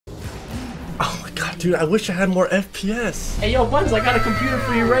dude, I wish I had more FPS. Hey, yo, Buns, I got a computer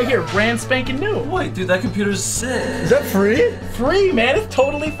for you right here. Brand spanking new. Wait, dude, that computer's sick. Is that free? Free, man. It's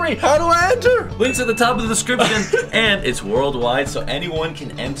totally free. How do I enter? Links at the top of the description. And it's worldwide, so anyone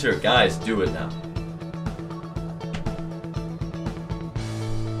can enter. Guys, do it now.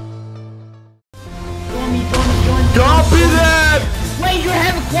 Copy that! Wait, you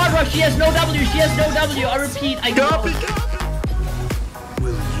have a quad rush. She has no W. She has no W. I repeat, I Copy, know. copy.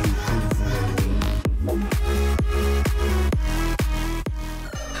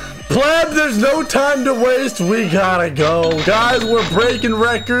 Pleb, there's no time to waste. We gotta go. Guys, we're breaking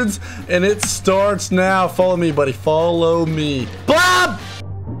records, and it starts now. Follow me, buddy. Follow me. Pleb!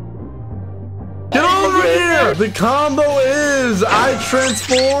 Get over here! The combo is I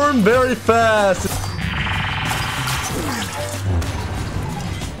transform very fast.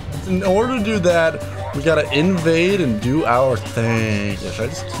 In order to do that, we gotta invade and do our thing. Yeah, should I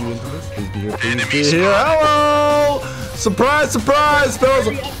just queue into this? Please be here, please be here. Hello! Surprise, surprise, fellas!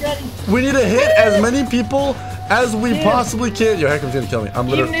 We need to hit as many people as we possibly can. Yo, Heckham's gonna kill me. I'm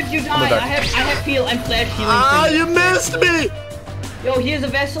literally. Even if you die, I have heal. I'm flash healing. Ah, you missed me! Yo, here's a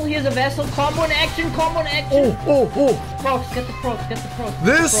vessel. Here's a vessel. Combo in action. Combo in action. Oh. Procs, get the procs. Get the procs.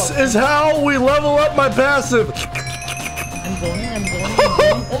 This is how we level up my passive. I'm going.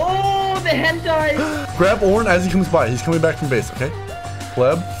 Oh, the hentai! Grab Orn as he comes by. He's coming back from base, okay?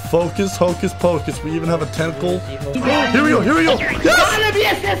 Pleb, focus, hocus pocus. We even have a tentacle. Here we go.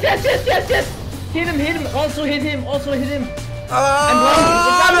 Yes! Hit him. Also hit him.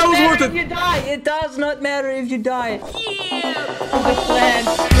 That was worth it. If you die. It does not matter if you die. The plan.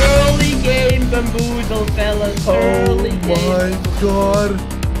 Early game bamboozle, fellas. Early game. Oh my god.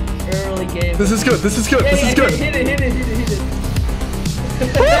 Early game. This is good. Hit it.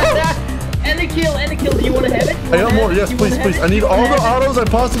 And a kill. Do you want to have it? I got more. Yes, please. I need all the autos I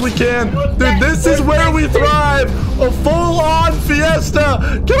possibly can. Dude, this is where we thrive. A full-on fiesta.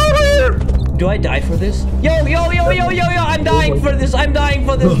 Get over here. Do I die for this? Yo. I'm dying for this,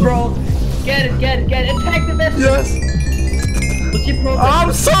 bro. Get it. Attack the vessel. Yes. What's your program?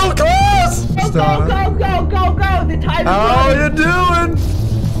 I'm so close. Go. The time is How running. you doing?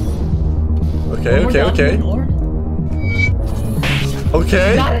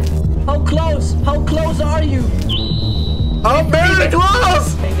 Okay. Got it. How close are you? I'm very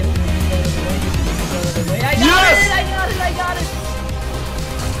close. I got it.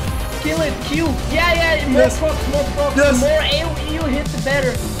 Kill it, Q. Yeah, more procs. Yes. The more AoE you hit, the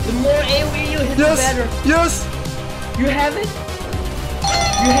better. The better. Yes. You have it?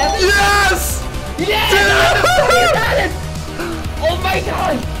 Yes. You got it. Oh my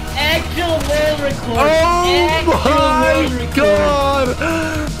god. Actual world record. Oh my god.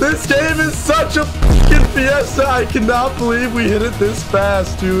 This game is such a fucking fiesta. I cannot believe we hit it this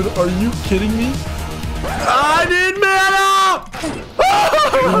fast, dude. Are you kidding me? I need mana!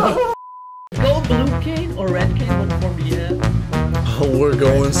 Go blue cane or red cane? What form do you have? Oh, we're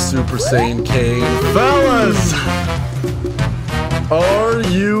going Super Saiyan Kane. Fellas! Are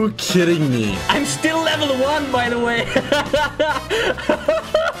you kidding me? I'm still level 1, by the way.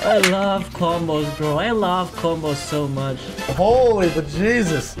 I love combos, bro. I love combos so much. Holy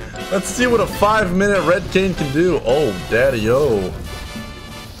bejesus. Let's see what a 5-minute red cane can do. Oh, daddy-o.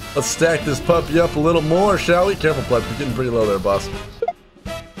 Let's stack this puppy up a little more, shall we? Careful, Pleb. You're getting pretty low there, boss.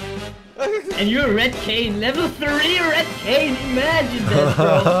 And you're a red cane. Level 3 red cane. Imagine that,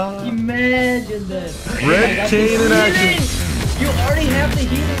 bro. Imagine that. Red cane in action. You already have the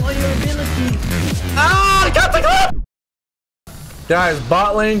healing on your ability. Ah, I got the clip! Guys,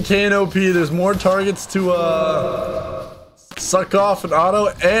 bot lane Kane OP. There's more targets to suck off an auto,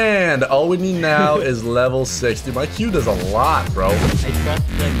 and all we need now is level 60. My Q does a lot, bro. I trust that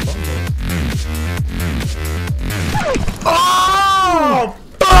Oh,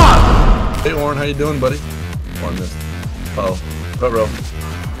 fuck! Hey, Orn, how you doing, buddy? Oh, I missed. Uh-oh.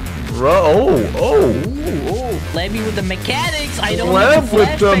 Oh. Play me with the mechanics. I don't Pleb have to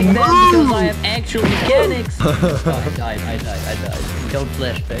with the flashback them move. because I have actual mechanics. Oh, I died. Don't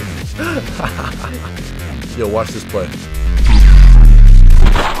flashback. Yo, watch this play.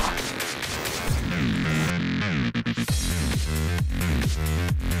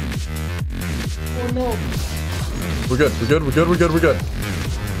 Oh no. We're good.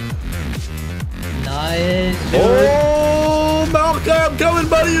 Nice. Oh, Malcolm, I'm coming,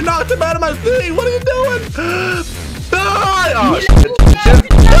 buddy. You knocked him out of my thing. What are you doing? Die! Oh, shit.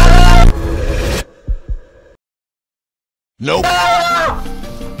 Nope.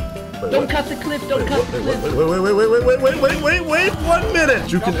 Don't cut the clip. Don't cut the clip. Wait. 1 minute.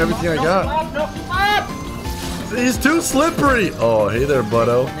 Juking everything I got. Stop. He's too slippery. Oh, hey there,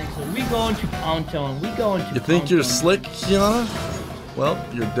 buddo. We going to Pound Town. We going to You think you're slick, Kiana? Well,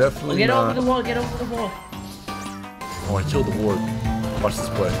 you're definitely get not. over the wall, get over the wall. Oh, I killed the ward. Watch this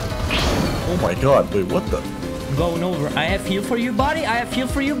play. Oh my god, wait, what the? I'm going over. I have heal for you, buddy. I have heal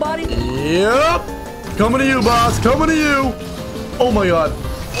for you, buddy. Yep! Coming to you, boss. Coming to you. Oh my god.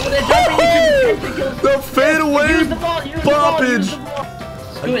 Oh, they're jumping into the kills. The fadeaway Use the ball, use the ball, use the ball.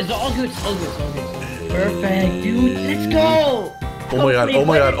 It's good, it's all good, it's all good, it's all good. Perfect, dude. Let's go. Oh my god, oh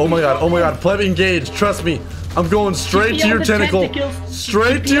my god, oh my god, oh my god. Pleb engage, trust me. I'm going straight to your tentacle.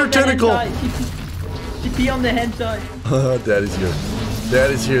 Straight to your tentacle. TP on the hentai. Daddy's here.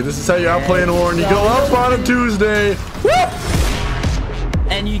 Daddy's here. This is how you outplay an Horn. You go up on a Tuesday. Whoop!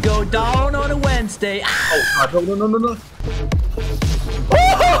 And you go down on a Wednesday. Oh god, no, no, no, no.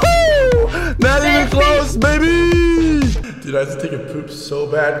 Woo-hoo-hoo! Not even close, baby! Dude, I have to take a poop so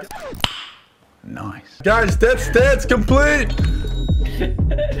bad. Nice. Guys, that's complete!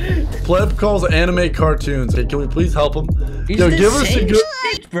 Pleb calls anime cartoons. Hey, can we please help him? Yo, give us a good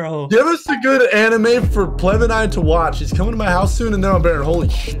bro. Give us a good anime for Pleb and I to watch. He's coming to my house soon and then on Baron. Holy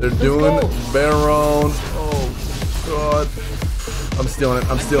shit. They're doing Baron. Oh god. I'm stealing it.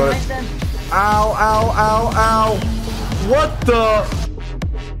 I'm stealing it. Ow, ow, ow, ow. What the?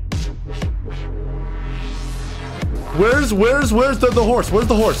 Where's the horse? Where's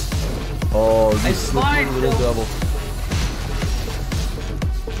the horse? Oh, you slippery little devil.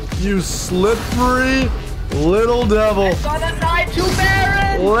 You slippery little devil. I'm gonna die to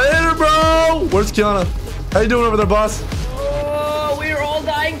Baron. Later, bro. Where's Kiana? How you doing over there, boss? Oh, we're all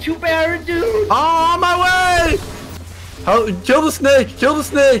dying to Baron, dude. Oh, on my way. Kill the snake. Kill the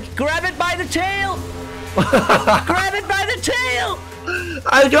snake. Grab it by the tail. Grab it by the tail.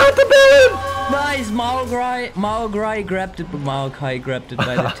 I got the Baron. Nice, Maograi grabbed it, but Maokai grabbed it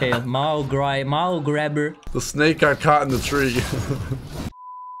by the tail. Mao grabber. The snake got caught in the tree.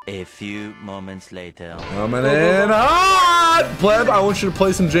 A few moments later. Coming in hot! Pleb, I want you to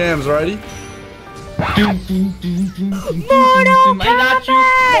play some jams, alrighty? I got you!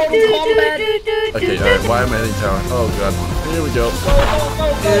 Okay, alright, why am I hitting tower? Oh god. Here we go.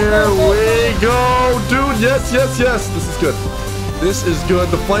 Here we go! Dude, yes, yes, yes! This is good. This is good.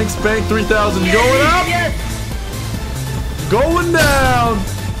 The flank spank 3000. Going up! Going down!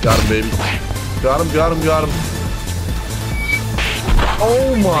 Got him, baby. Got him, got him, got him.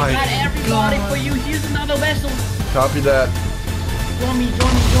 Oh my god. Everybody for you. Here's another vessel. Copy that. Join me.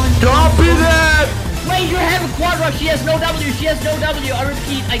 Copy that! Wait, you have a quad rush. She has no W. She has no W. I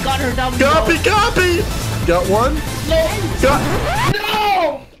repeat, I got her W. Copy! Got one?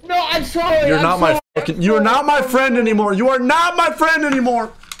 No, I'm sorry. You're not my friend anymore. You are not my friend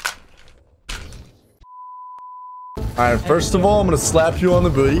anymore. Alright, first of all, I'm gonna slap you on the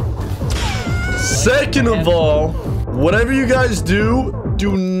booty. Second of all, whatever you guys do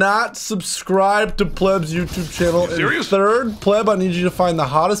not subscribe to Pleb's YouTube channel. And third, Pleb, I need you to find the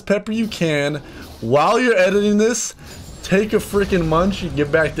hottest pepper you can. While you're editing this, take a freaking munch and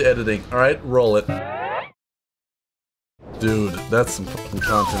get back to editing. Alright, roll it. Dude, that's some fucking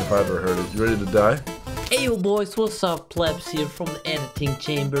content if I ever heard it. You ready to die? Hey yo boys, what's up? Plebs here from the editing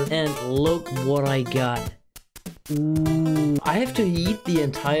chamber. And look what I got. Ooh, I have to eat the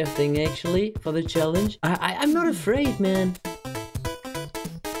entire thing actually for the challenge. I'm not afraid, man.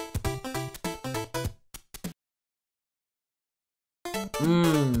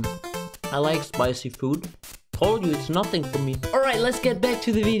 I like spicy food. Told you it's nothing for me. Alright, let's get back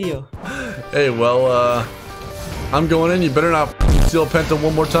to the video. Hey, well, I'm going in. You better not steal Penta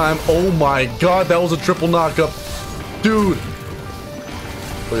one more time. Oh my god, that was a triple knockup. Dude.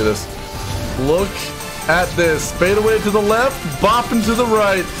 Look at this. Look at this. Fade away to the left, bopping to the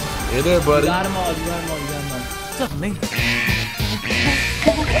right. Hey there, buddy. You got him all, you got him all, you got him all. What's up, man?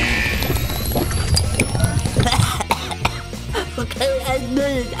 Okay, I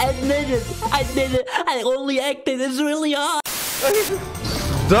did it. I only acted. It's really hard.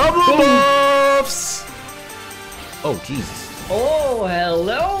 Double buffs. Oh, Jesus. Oh,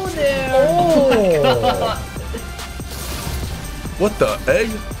 hello there. Oh. What the egg?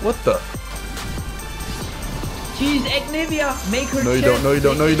 What the? Jeez, Agnivia, make her. No, you don't. No, you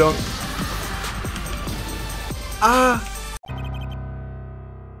don't. No, you don't. Ah.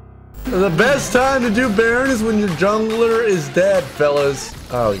 The best time to do Baron is when your jungler is dead, fellas.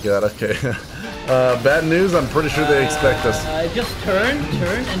 Oh god, okay. Bad news, I'm pretty sure they expect us. Just turn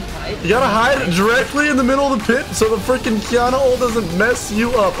and fight. You gotta hide directly in the middle of the pit so the freaking Kiana ult doesn't mess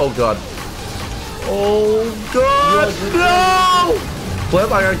you up. Oh god. Oh god, no!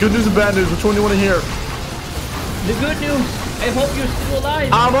 Pleb, I got good news and bad news. Which one do you want to hear? The good news. I hope you're still alive.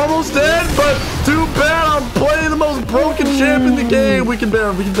 I'm almost dead, but too bad I'm playing the most broken champ in the game. We can bear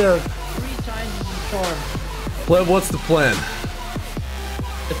it, we can bear it. charm. Pleb, what's the plan?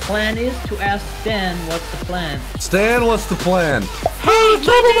 The plan is to ask Stan what's the plan. Stan, what's the plan? Hey,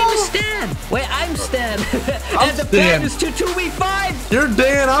 my name is Stan! Wait, I'm Stan. And the plan is to 2v5! You're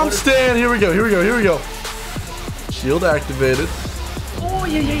Dan, I'm Stan. Here we go, here we go, here we go. Shield activated. Oh,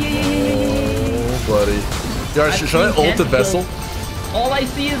 yeah. Oh, buddy. Guys, should I ult the vessel? All I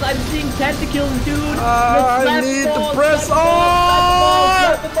see is I'm seeing tentacles, dude. I need to press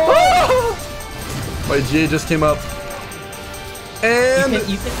on! My GA just came up. And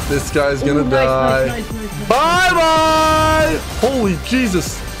this guy's gonna die. Nice. Bye-bye! Holy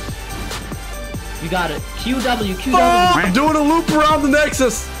Jesus. You got it. QW. I'm doing a loop around the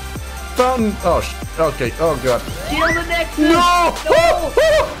Nexus. Fountain. Oh, okay. Oh, God. Kill the Nexus. No!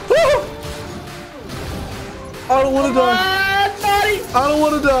 I don't want to die. I don't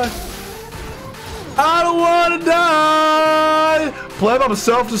want to die. I don't want to die. Pleb, I'm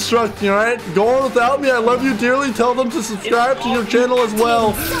self-destructing, alright? Go on without me. I love you dearly. Tell them to subscribe to your channel as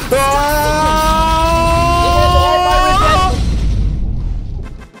well.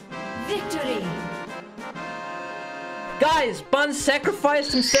 Victory! Guys, Bun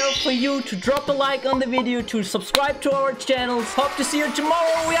sacrificed himself for you to drop a like on the video, to subscribe to our channels. Hope to see you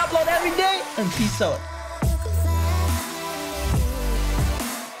tomorrow. We upload every day. And peace out.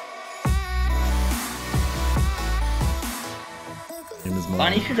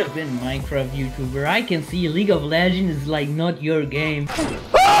 Bunny should have been Minecraft YouTuber. I can see League of Legends is like not your game.